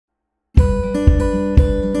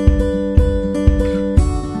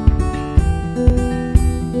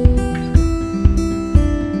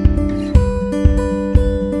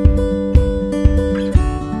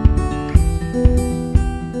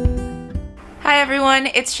Hi everyone,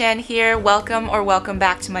 it's Shan here. Welcome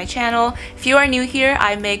back to my channel. If you are new here,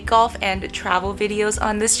 I make golf and travel videos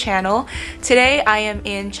on this channel. Today I am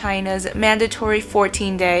in China's mandatory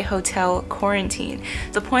 14-day hotel quarantine.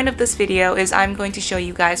 The point of this video is I'm going to show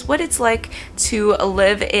you guys what it's like to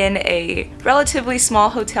live in a relatively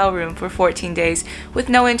small hotel room for 14 days with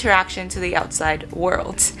no interaction to the outside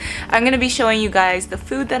world. I'm going to be showing you guys the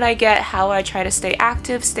food that I get, how I try to stay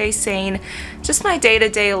active, stay sane, just my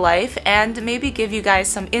day-to-day life, and maybe give you guys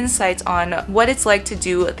some insights on what it's like to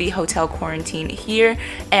do the hotel quarantine here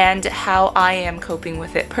and how I am coping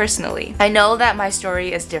with it personally. I know that my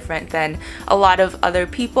story is different than a lot of other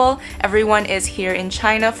people. Everyone is here in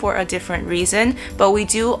China for a different reason, but we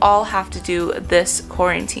do all have to do this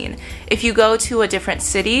quarantine. If you go to a different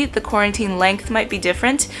city, the quarantine length might be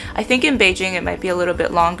different. I think in Beijing it might be a little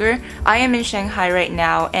bit longer. I am in Shanghai right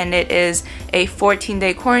now and it is a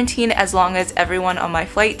 14-day quarantine as long as everyone on my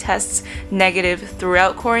flight tests negative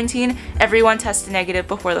throughout quarantine. Everyone tested negative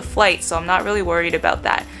before the flight, so I'm not really worried about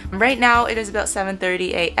that. Right now it is about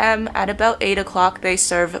 7:30 a.m. At about 8 o'clock they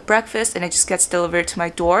serve breakfast and it just gets delivered to my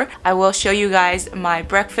door. I will show you guys my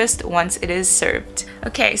breakfast once it is served.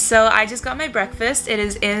 Okay, so I just got my breakfast. It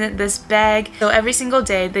is in this bag. So every single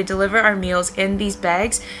day they deliver our meals in these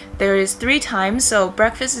bags. There is 3 times, so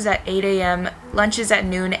breakfast is at 8 a.m., lunch is at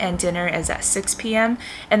noon, and dinner is at 6 p.m.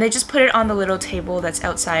 And they just put it on the little table that's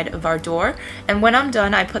outside of our door. And when I'm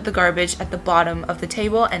done, I put the garbage at the bottom of the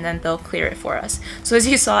table and then they'll clear it for us. So as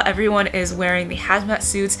you saw, everyone is wearing the hazmat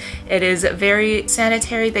suits. It is very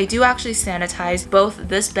sanitary. They do actually sanitize both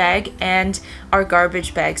this bag and our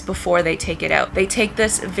garbage bags before they take it out. They take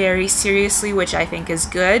this very seriously, which I think is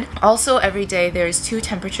good. Also, every day there's 2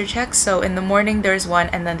 temperature checks. So in the morning there's one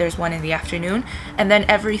and then there's one in the afternoon. And then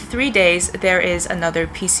every 3 days there is another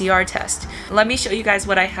PCR test. Let me show you guys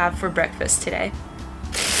what I have for breakfast today.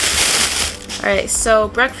 Alright, so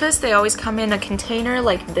breakfast, they always come in a container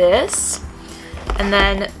like this. And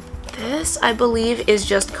then this, I believe, is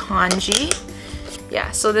just congee.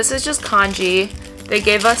 Yeah, so this is just congee. They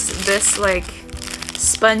gave us this like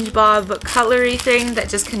SpongeBob cutlery thing that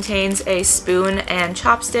just contains a spoon and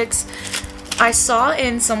chopsticks. I saw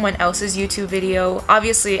in someone else's YouTube video,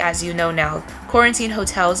 obviously as you know now, quarantine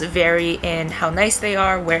hotels vary in how nice they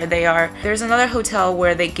are, where they are. There's another hotel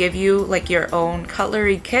where they give you like your own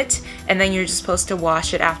cutlery kit and then you're just supposed to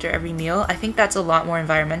wash it after every meal. I think that's a lot more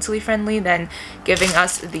environmentally friendly than giving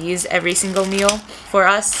us these every single meal. For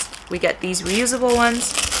us, we get these reusable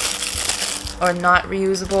ones, or not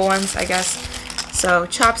reusable ones, I guess. So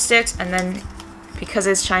chopsticks, and then because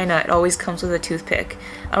it's China, it always comes with a toothpick.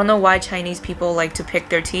 I don't know why Chinese people like to pick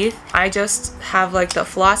their teeth. I just have like the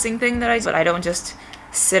flossing thing but I don't just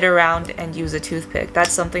sit around and use a toothpick.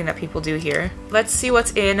 That's something that people do here. Let's see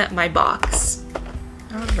what's in my box.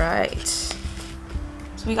 Alright.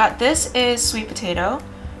 So we got, this is sweet potato.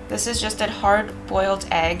 This is just a hard boiled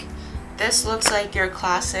egg. This looks like your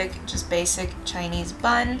classic, just basic Chinese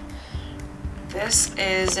bun. This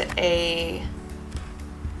is a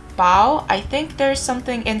bao. I think there's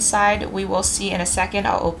something inside. We will see in a second.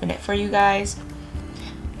 I'll open it for you guys.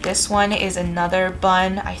 This one is another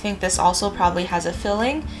bun. I think this also probably has a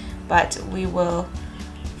filling, but we will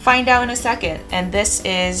find out in a second. And this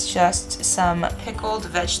is just some pickled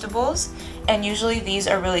vegetables. And usually these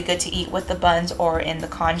are really good to eat with the buns or in the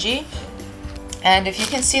congee. And if you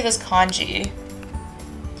can see this congee,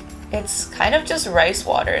 it's kind of just rice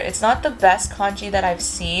water. It's not the best congee that I've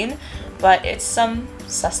seen, but it's some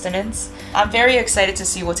sustenance. I'm very excited to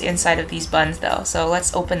see what's inside of these buns though, so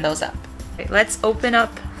let's open those up. Okay, let's open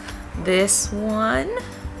up this one.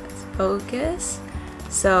 Let's focus.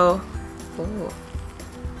 So, ooh.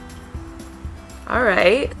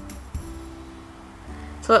 Alright.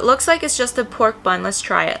 So it looks like it's just a pork bun. Let's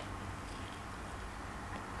try it.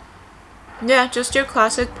 Yeah, just your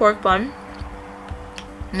classic pork bun.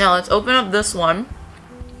 Now let's open up this one.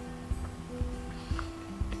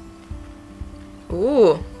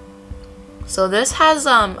 Ooh. So this has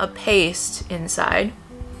a paste inside.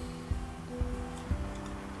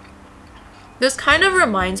 This kind of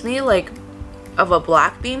reminds me like of a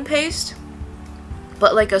black bean paste,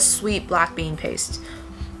 but like a sweet black bean paste.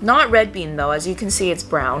 Not red bean though, as you can see it's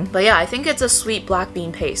brown. But yeah, I think it's a sweet black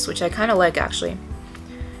bean paste, which I kind of like actually.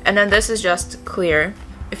 And then this is just clear.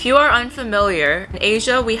 If you are unfamiliar, in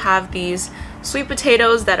Asia we have these sweet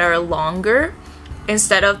potatoes that are longer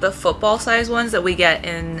instead of the football size ones that we get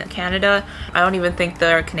in Canada. I don't even think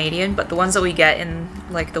they're Canadian, but the ones that we get in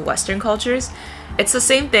like the Western cultures. It's the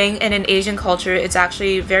same thing, and in Asian culture it's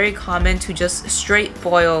actually very common to just straight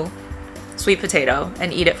boil sweet potato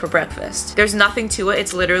and eat it for breakfast. There's nothing to it,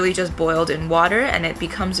 it's literally just boiled in water and it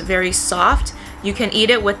becomes very soft. You can eat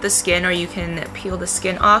it with the skin or you can peel the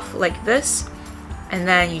skin off like this and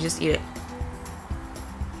then you just eat it.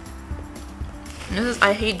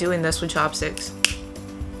 I hate doing this with chopsticks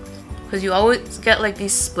because you always get like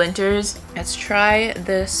these splinters. Let's try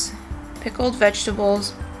this pickled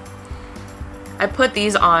vegetables. I put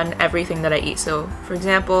these on everything that I eat. So for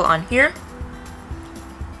example, on here,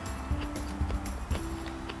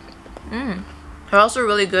 they're also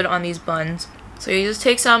really good on these buns. So you just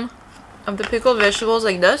take some of the pickled vegetables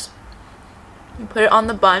like this, you put it on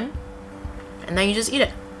the bun, and then you just eat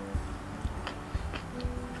it.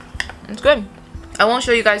 It's good. I won't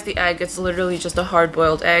show you guys the egg, it's literally just a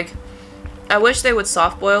hard-boiled egg. I wish they would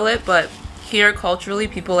soft boil it, but here culturally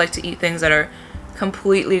people like to eat things that are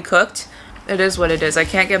completely cooked. It is what it is. I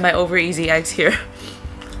can't get my over easy eggs here.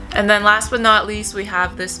 And then last but not least, we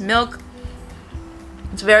have this milk.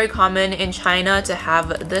 It's very common in China to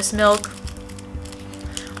have this milk.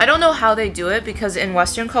 I don't know how they do it because in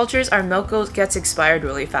Western cultures our milk gets expired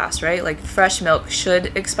really fast, right? Like fresh milk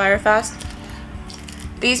should expire fast.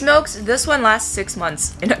 These milks, this one lasts 6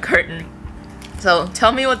 months in a carton. So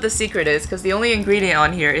tell me what the secret is, because the only ingredient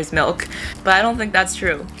on here is milk. But I don't think that's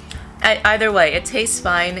true. Either way, it tastes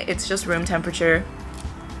fine. It's just room temperature.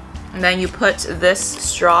 And then you put this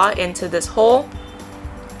straw into this hole.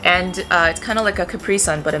 And it's kind of like a Capri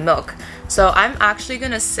Sun, but in milk. So I'm actually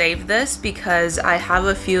going to save this because I have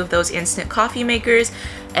a few of those instant coffee makers.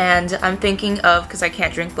 And I'm thinking of, because I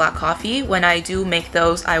can't drink black coffee, when I do make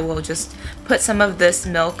those, I will just put some of this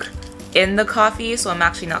milk in the coffee. So I'm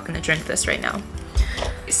actually not going to drink this right now.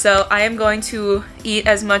 So I am going to eat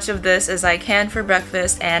as much of this as I can for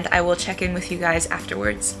breakfast, and I will check in with you guys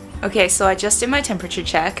afterwards. Okay, so I just did my temperature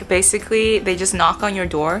check. Basically, they just knock on your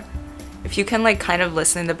door. If you can like kind of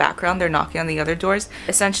listen in the background, they're knocking on the other doors.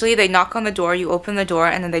 Essentially, they knock on the door, you open the door,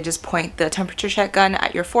 and then they just point the temperature check gun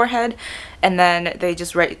at your forehead, and then they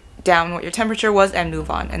just write down what your temperature was and move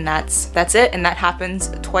on. And that's it, and that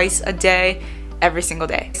happens twice a day, every single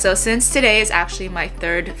day. So since today is actually my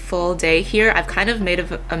 3rd full day here, I've kind of made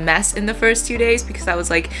a mess in the first 2 days because I was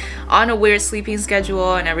like on a weird sleeping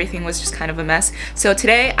schedule and everything was just kind of a mess. So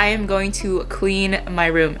today I am going to clean my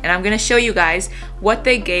room, and I'm going to show you guys what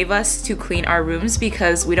they gave us to clean our rooms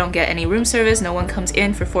because we don't get any room service, no one comes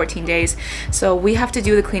in for 14 days, so we have to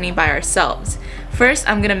do the cleaning by ourselves. First,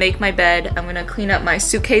 I'm gonna make my bed, I'm gonna clean up my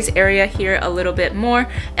suitcase area here a little bit more,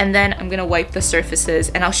 and then I'm gonna wipe the surfaces,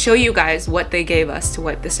 and I'll show you guys what they gave us to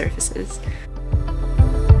wipe the surfaces.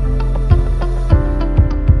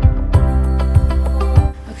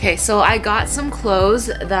 Okay, so I got some clothes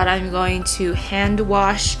that I'm going to hand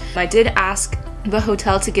wash. I did ask the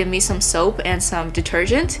hotel to give me some soap and some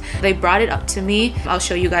detergent. They brought it up to me. I'll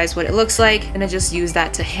show you guys what it looks like. I'm gonna just use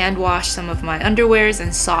that to hand wash some of my underwears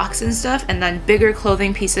and socks and stuff, and then bigger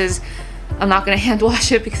clothing pieces, I'm not gonna hand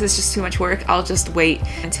wash it because it's just too much work. I'll just wait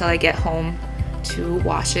until I get home to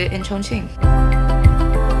wash it in Chongqing.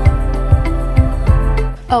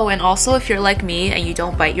 Oh, and also if you're like me and you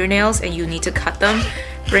don't bite your nails and you need to cut them,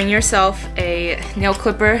 bring yourself a nail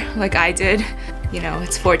clipper like I did. You know,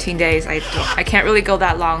 it's 14 days. I can't really go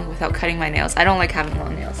that long without cutting my nails. I don't like having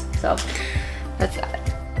long nails, so that's that.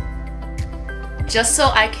 Just so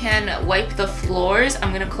I can wipe the floors,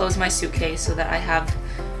 I'm gonna close my suitcase so that I have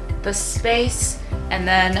the space. And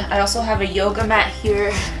then I also have a yoga mat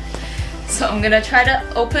here. So I'm gonna try to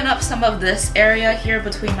open up some of this area here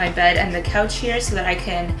between my bed and the couch here so that I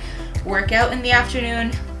can work out in the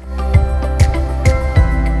afternoon.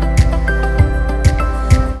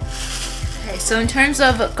 So in terms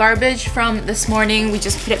of garbage from this morning, we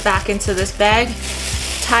just put it back into this bag,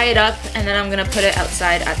 tie it up, and then I'm gonna put it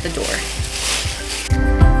outside at the door.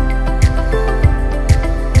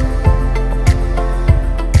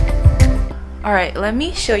 All right, let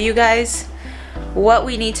me show you guys what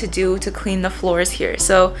we need to do to clean the floors here.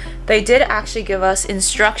 So they did actually give us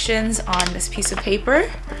instructions on this piece of paper.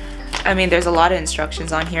 I mean, there's a lot of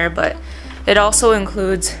instructions on here, but it also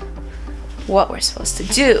includes what we're supposed to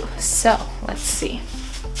do. So let's see.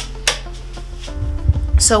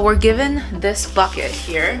 So we're given this bucket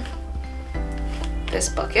here, this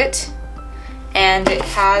bucket, and it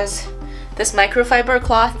has this microfiber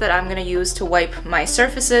cloth that I'm gonna use to wipe my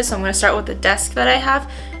surfaces. So I'm gonna start with the desk that I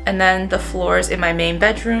have and then the floors in my main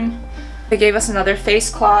bedroom. They gave us another face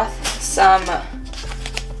cloth, some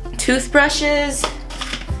toothbrushes,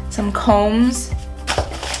 some combs,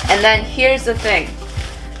 and then here's the thing.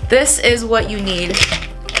 This is what you need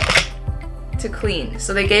to clean.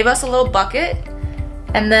 So they gave us a little bucket,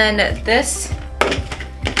 and then this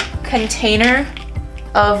container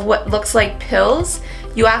of what looks like pills.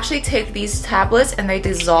 You actually take these tablets and they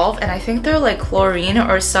dissolve, and I think they're like chlorine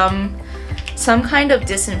or some kind of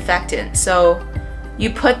disinfectant. So you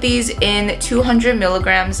put these in 200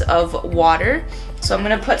 milligrams of water. So I'm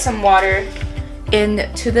gonna put some water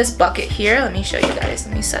into this bucket here. Let me show you guys.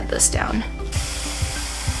 Let me set this down.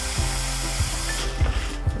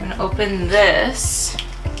 I'm gonna open this.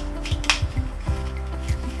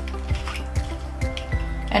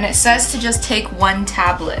 And it says to just take 1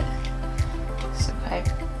 tablet. So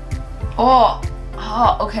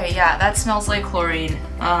okay, yeah, that smells like chlorine.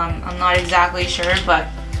 I'm not exactly sure, but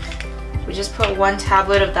we just put 1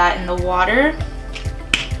 tablet of that in the water.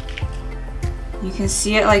 You can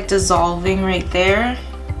see it like dissolving right there.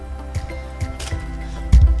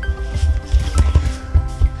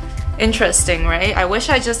 Interesting, right? I wish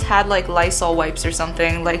I just had like Lysol wipes or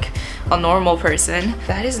something like a normal person.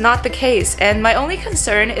 That is not the case. And my only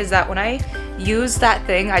concern is that when I use that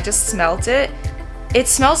thing, I just smelt it. It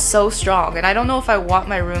smells so strong, and I don't know if I want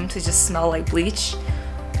my room to just smell like bleach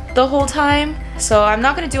the whole time. So I'm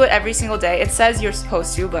not gonna do it every single day. It says you're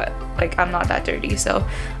supposed to, but like I'm not that dirty, so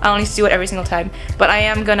I don't need to do it every single time. But I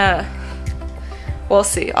am gonna, we'll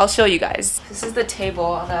see. I'll show you guys. This is the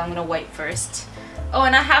table that I'm gonna wipe first. Oh,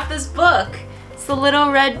 and I have this book. It's the little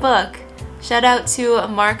red book. Shout out to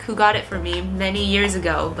Mark who got it for me many years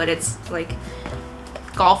ago, but it's like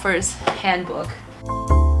golfer's handbook.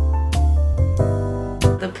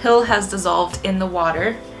 The pill has dissolved in the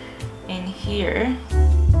water in here.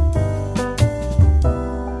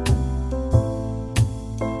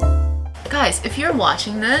 Guys, if you're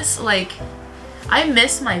watching this, like, I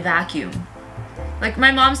miss my vacuum. Like,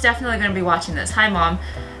 my mom's definitely gonna be watching this. Hi, Mom.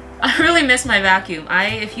 I really miss my vacuum.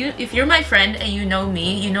 If you're my friend and you know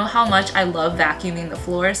me, you know how much I love vacuuming the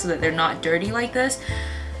floor so that they're not dirty like this.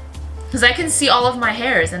 Because I can see all of my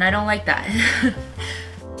hairs and I don't like that.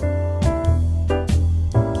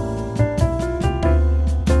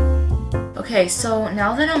 Okay, so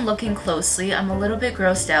now that I'm looking closely, I'm a little bit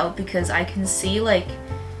grossed out because I can see like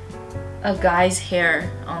a guy's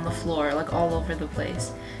hair on the floor, like all over the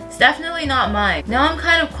place. It's definitely not mine. Now I'm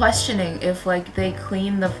kind of questioning if like they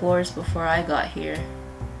cleaned the floors before I got here.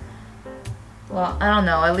 Well, I don't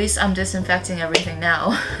know, at least I'm disinfecting everything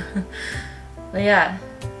now. But yeah.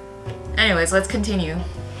 Anyways, let's continue.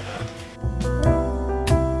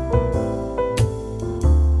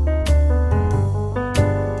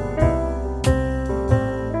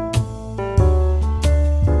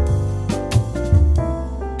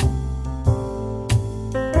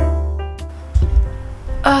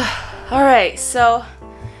 Alright, so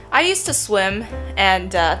I used to swim,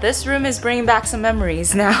 and this room is bringing back some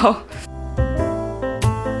memories now.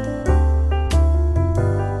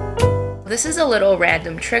 This is a little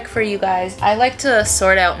random trick for you guys. I like to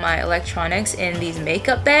sort out my electronics in these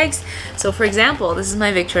makeup bags. So for example, this is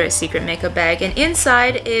my Victoria's Secret makeup bag, and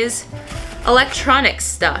inside is electronic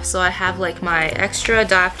stuff. So I have like my extra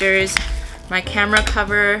adapters, my camera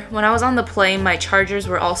cover. When I was on the plane, my chargers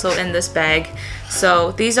were also in this bag.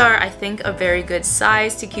 So these are, I think, a very good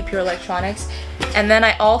size to keep your electronics. And then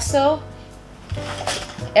I also,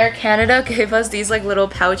 Air Canada gave us these like little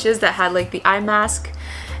pouches that had like the eye mask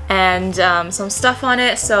and some stuff on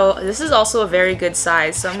it. So this is also a very good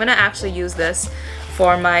size. So I'm gonna actually use this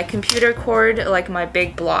for my computer cord, like my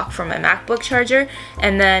big block for my MacBook charger,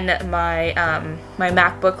 and then my my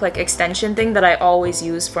MacBook like extension thing that I always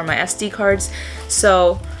use for my SD cards.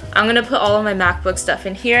 So I'm gonna put all of my MacBook stuff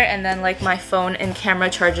in here, and then like my phone and camera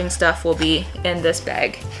charging stuff will be in this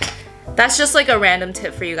bag. That's just like a random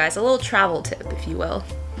tip for you guys, a little travel tip, if you will.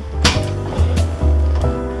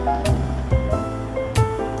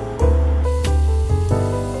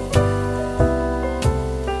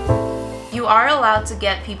 You are allowed to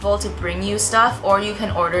get people to bring you stuff, or you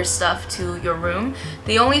can order stuff to your room.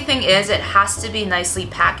 The only thing is it has to be nicely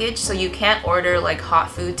packaged, so you can't order like hot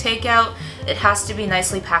food takeout. It has to be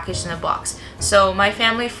nicely packaged in a box. So my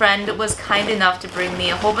family friend was kind enough to bring me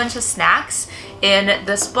a whole bunch of snacks in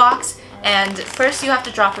this box, and first you have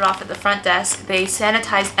to drop it off at the front desk. They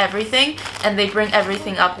sanitize everything and they bring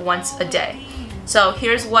everything up once a day. So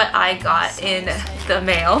here's what I got in the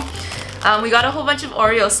mail. We got a whole bunch of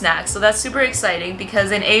Oreo snacks, so that's super exciting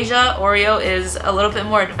because in Asia, Oreo is a little bit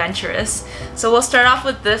more adventurous. So we'll start off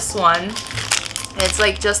with this one. It's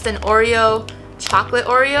like just an Oreo, chocolate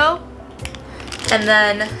Oreo. And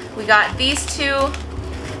then we got these two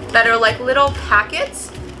that are like little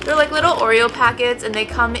packets. They're like little Oreo packets, and they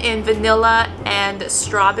come in vanilla and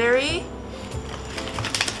strawberry.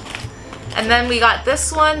 And then we got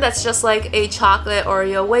this one that's just like a chocolate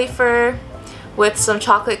Oreo wafer with some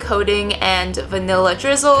chocolate coating and vanilla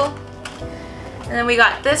drizzle. And then we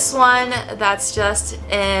got this one that's just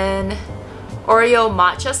an Oreo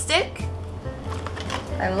matcha stick.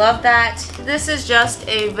 I love that. This is just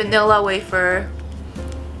a vanilla wafer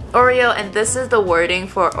Oreo, and this is the wording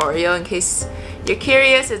for Oreo in case you're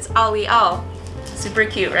curious. It's Ali Al. Super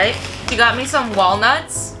cute, right? She got me some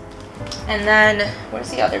walnuts. And then,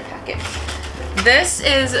 where's the other packet? This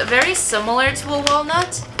is very similar to a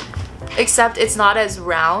walnut, except it's not as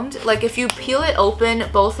round. Like if you peel it open,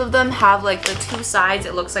 both of them have like the two sides.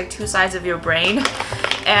 It looks like two sides of your brain.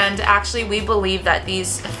 And actually we believe that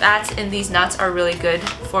these fats in these nuts are really good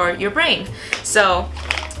for your brain. So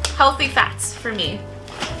healthy fats for me.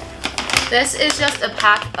 This is just a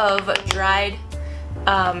pack of dried,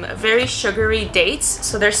 very sugary dates.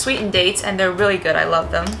 So they're sweetened dates and they're really good. I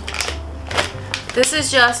love them. This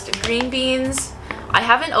is just green beans. I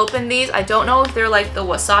haven't opened these. I don't know if they're like the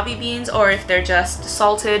wasabi beans or if they're just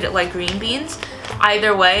salted like green beans.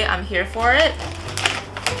 Either way, I'm here for it.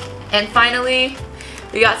 And finally,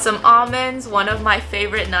 we got some almonds, one of my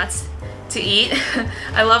favorite nuts to eat.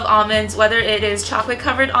 I love almonds, whether it is chocolate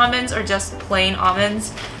covered almonds or just plain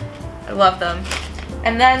almonds. I love them.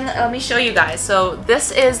 And then let me show you guys. So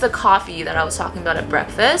this is the coffee that I was talking about at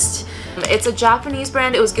breakfast. It's a Japanese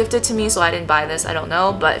brand. It was gifted to me, so I didn't buy this. I don't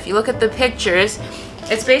know. But if you look at the pictures,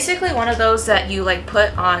 it's basically one of those that you like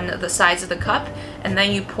put on the sides of the cup and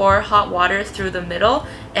then you pour hot water through the middle,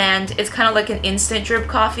 and it's kind of like an instant drip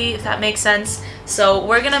coffee, if that makes sense. So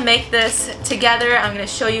we're gonna make this together. I'm gonna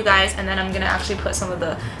show you guys, and then I'm gonna actually put some of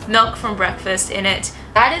the milk from breakfast in it.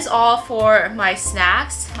 That is all for my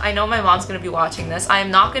snacks. I know my mom's gonna be watching this. I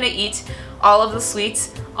am not gonna eat all of the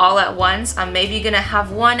sweets all at once. I'm maybe gonna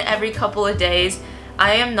have one every couple of days.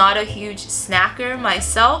 I am not a huge snacker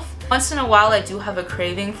myself. Once in a while I do have a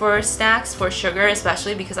craving for snacks, for sugar,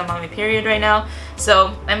 especially because I'm on my period right now.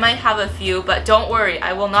 So I might have a few, but don't worry,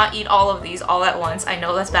 I will not eat all of these all at once. I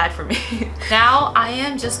know that's bad for me. Now I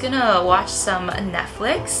am just gonna watch some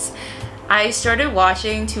Netflix. I started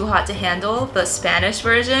watching Too Hot to Handle, the Spanish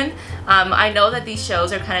version. I know that these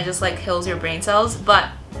shows are kind of just like kills your brain cells, but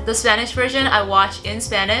the Spanish version I watch in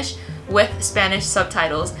Spanish with Spanish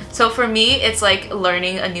subtitles. So for me, it's like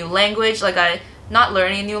learning a new language. Not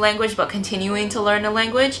learning a new language, but continuing to learn a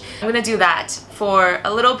language. I'm gonna do that for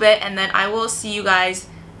a little bit, and then I will see you guys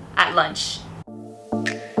at lunch.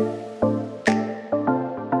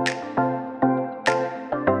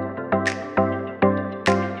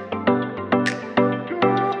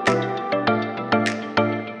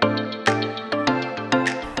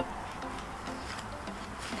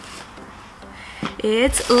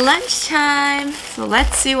 It's lunchtime, so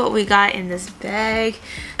let's see what we got in this bag.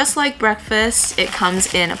 Just like breakfast, it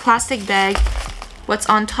comes in a plastic bag. What's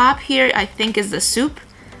on top here, I think, is the soup.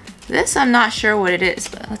 This, I'm not sure what it is,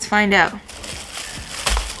 but let's find out.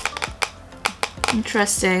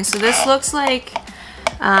 Interesting. So this looks like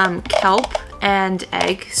kelp and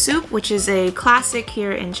egg soup, which is a classic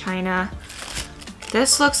here in China.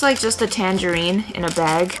 This looks like just a tangerine in a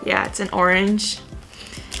bag. Yeah, it's an orange.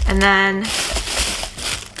 And then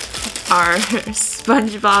our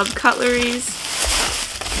SpongeBob cutleries.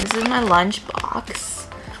 This is my lunch box.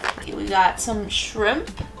 We got some shrimp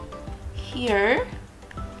here,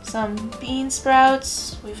 some bean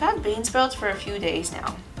sprouts. We've had bean sprouts for a few days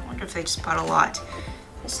now. I wonder if they just bought a lot.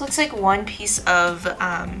 This looks like one piece of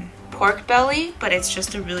pork belly, but it's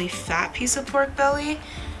just a really fat piece of pork belly.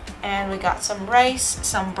 And we got some rice,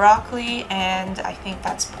 some broccoli, and I think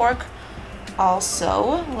that's pork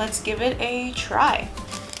also. Let's give it a try.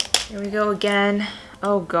 Here we go again.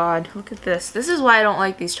 Oh god, look at this. This is why I don't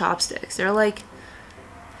like these chopsticks. They're like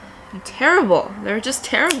terrible. They're just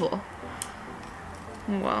terrible.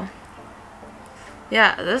 Well,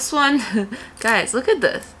 yeah, this one, guys, look at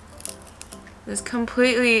this. This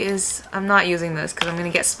completely is, I'm not using this because I'm gonna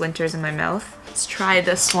get splinters in my mouth. Let's try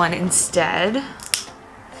this one instead.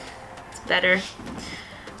 It's better.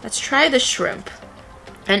 Let's try the shrimp.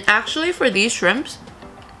 And actually for these shrimps,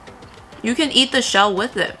 you can eat the shell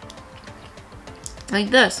with it. Like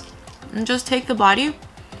this. And just take the body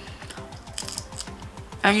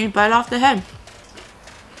and you bite off the head.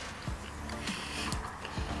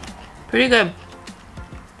 Pretty good.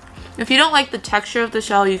 If you don't like the texture of the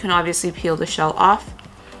shell, you can obviously peel the shell off.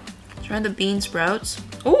 Try the bean sprouts.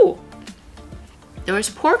 Ooh! There was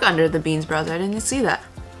pork under the bean sprouts. I didn't see that.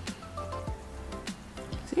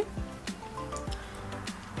 See?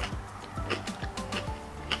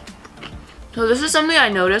 So this is something I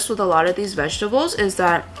noticed with a lot of these vegetables, is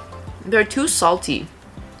that they're too salty.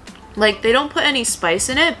 Like, they don't put any spice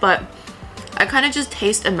in it, but I kind of just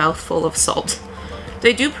taste a mouthful of salt.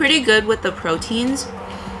 They do pretty good with the proteins.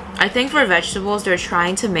 I think for vegetables, they're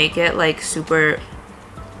trying to make it like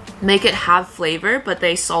make it have flavor, but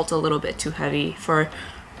they salt a little bit too heavy for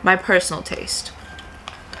my personal taste.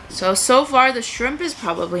 So far the shrimp is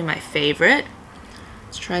probably my favorite.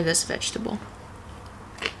 Let's try this vegetable.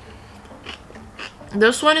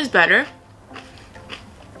 This one is better.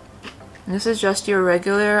 This is just your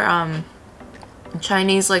regular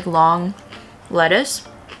Chinese like long lettuce.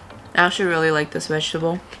 I actually really like this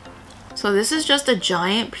vegetable. So this is just a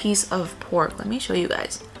giant piece of pork. Let me show you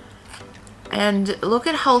guys. And look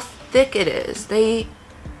at how thick it is. They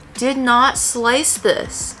did not slice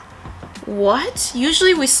this. What?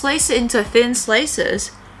 Usually we slice it into thin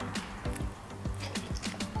slices.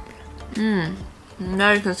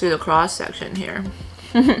 Now you can see the cross section here.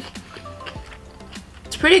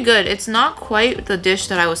 It's pretty good. It's not quite the dish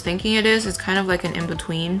that I was thinking it is. It's kind of like an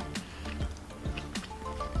in-between.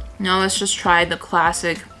 Now let's just try the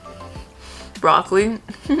classic broccoli.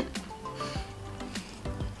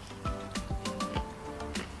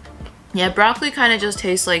 Yeah, broccoli kind of just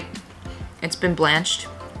tastes like it's been blanched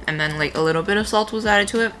and then like a little bit of salt was added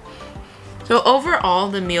to it. So overall,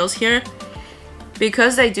 the meals here,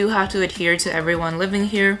 because they do have to adhere to everyone living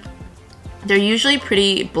here, they're usually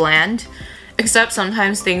pretty bland, except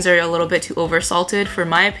sometimes things are a little bit too oversalted for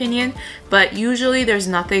my opinion, but usually there's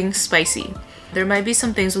nothing spicy. There might be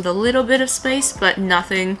some things with a little bit of spice, but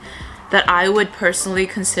nothing that I would personally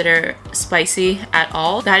consider spicy at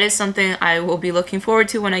all. That is something I will be looking forward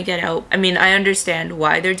to when I get out. I mean, I understand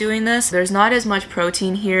why they're doing this. There's not as much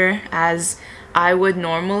protein here as I would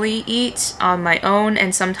normally eat on my own,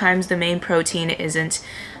 and sometimes the main protein isn't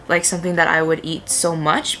like something that I would eat so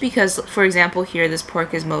much because, for example, here this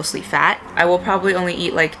pork is mostly fat. I will probably only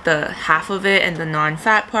eat like the half of it and the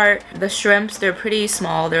non-fat part. The shrimps, they're pretty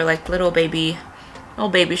small. They're like little baby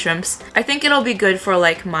shrimps. I think it'll be good for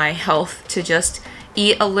like my health to just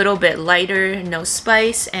eat a little bit lighter, no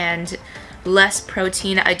spice, and less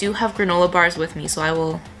protein. I do have granola bars with me, so I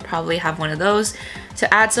will probably have one of those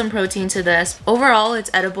to add some protein to this. Overall, it's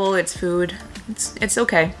edible, it's food, it's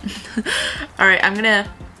okay. All right, I'm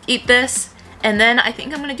gonna eat this, and then I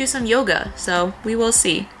think I'm gonna do some yoga, so we will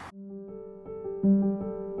see.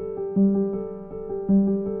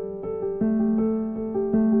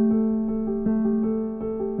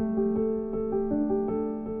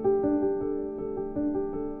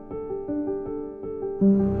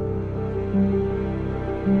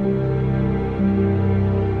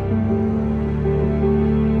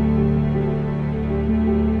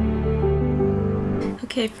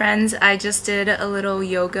 Okay friends, I just did a little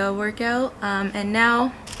yoga workout and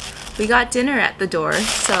now we got dinner at the door,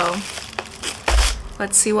 so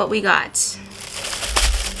let's see what we got.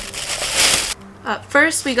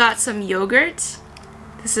 First we got some yogurt.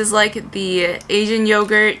 This is like the Asian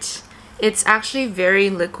yogurt. It's actually very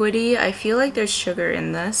liquidy. I feel like there's sugar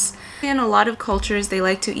in this. In a lot of cultures they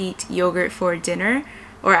like to eat yogurt for dinner,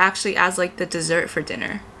 or actually as like the dessert for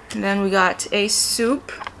dinner. And then we got a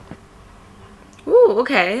soup. Ooh,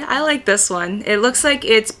 okay, I like this one. It looks like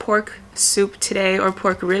it's pork soup today, or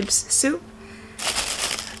pork ribs soup.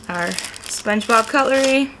 Our SpongeBob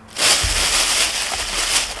cutlery.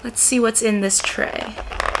 Let's see what's in this tray.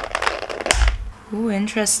 Ooh,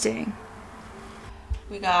 interesting.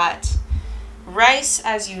 We got rice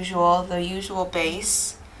as usual, the usual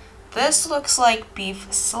base. This looks like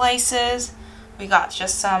beef slices. We got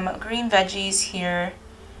just some green veggies here.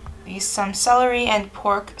 Some celery and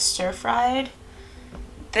pork stir-fried.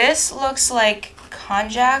 This looks like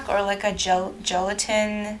konjac or like a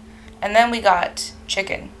gelatin. And then we got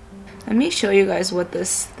chicken. Let me show you guys what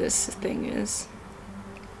this thing is.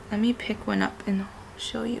 Let me pick one up and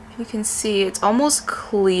show you. You can see it's almost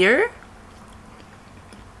clear.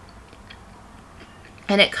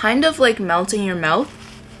 And it kind of like melts in your mouth.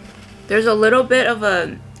 There's a little bit of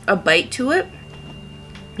a bite to it.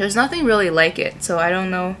 There's nothing really like it, so I don't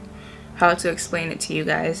know how to explain it to you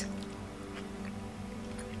guys.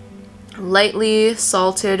 Lightly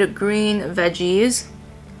salted green veggies.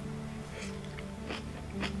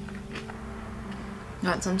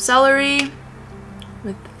 Got some celery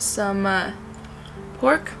with some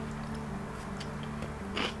pork.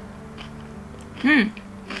 I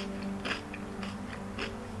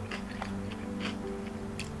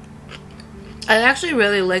actually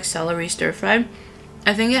really like celery stir fry.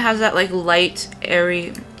 I think it has that like light,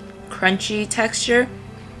 airy, crunchy texture,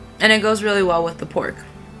 and it goes really well with the pork.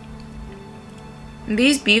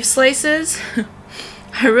 These beef slices,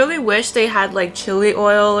 I really wish they had like chili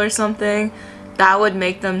oil or something. That would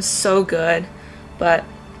make them so good. But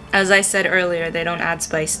as I said earlier, they don't add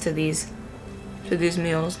spice to these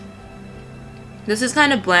meals. This is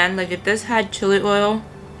kind of bland. Like if this had chili oil,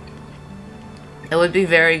 It would be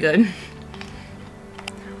very good.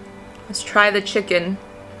 Let's try the chicken.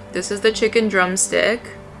 This is the chicken drumstick.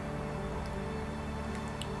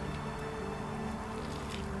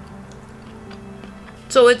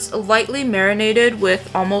 So it's lightly marinated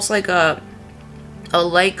with almost like a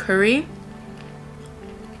light curry.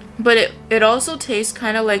 But it also tastes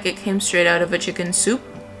kind of like it came straight out of a chicken soup.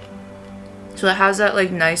 So it has that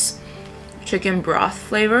like nice chicken broth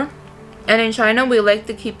flavor. And in China, we like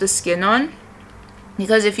to keep the skin on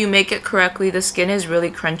because if you make it correctly, the skin is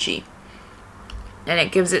really crunchy. And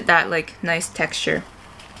it gives it that like nice texture.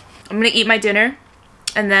 I'm gonna eat my dinner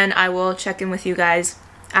and then I will check in with you guys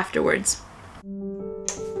afterwards.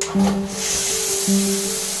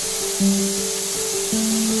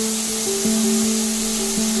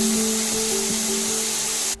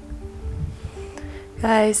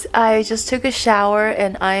 Guys, I just took a shower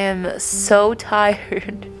and I am so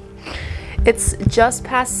tired. It's just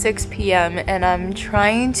past 6 p.m. and I'm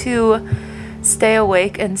trying to stay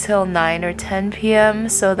awake until 9 or 10 p.m.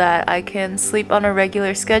 so that I can sleep on a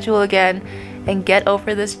regular schedule again and get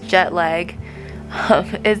over this jet lag.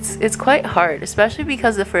 It's quite hard, especially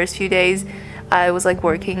because the first few days I was like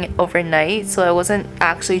working overnight, so I wasn't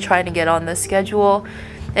actually trying to get on the schedule.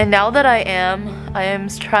 And now that I am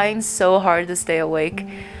trying so hard to stay awake.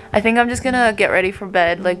 I think I'm just gonna get ready for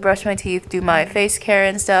bed, like brush my teeth, do my face care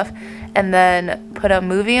and stuff, and then put a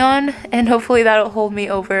movie on, and hopefully that'll hold me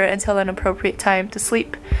over until an appropriate time to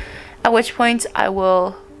sleep. At which point I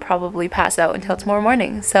will probably pass out until tomorrow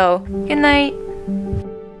morning. So, good night!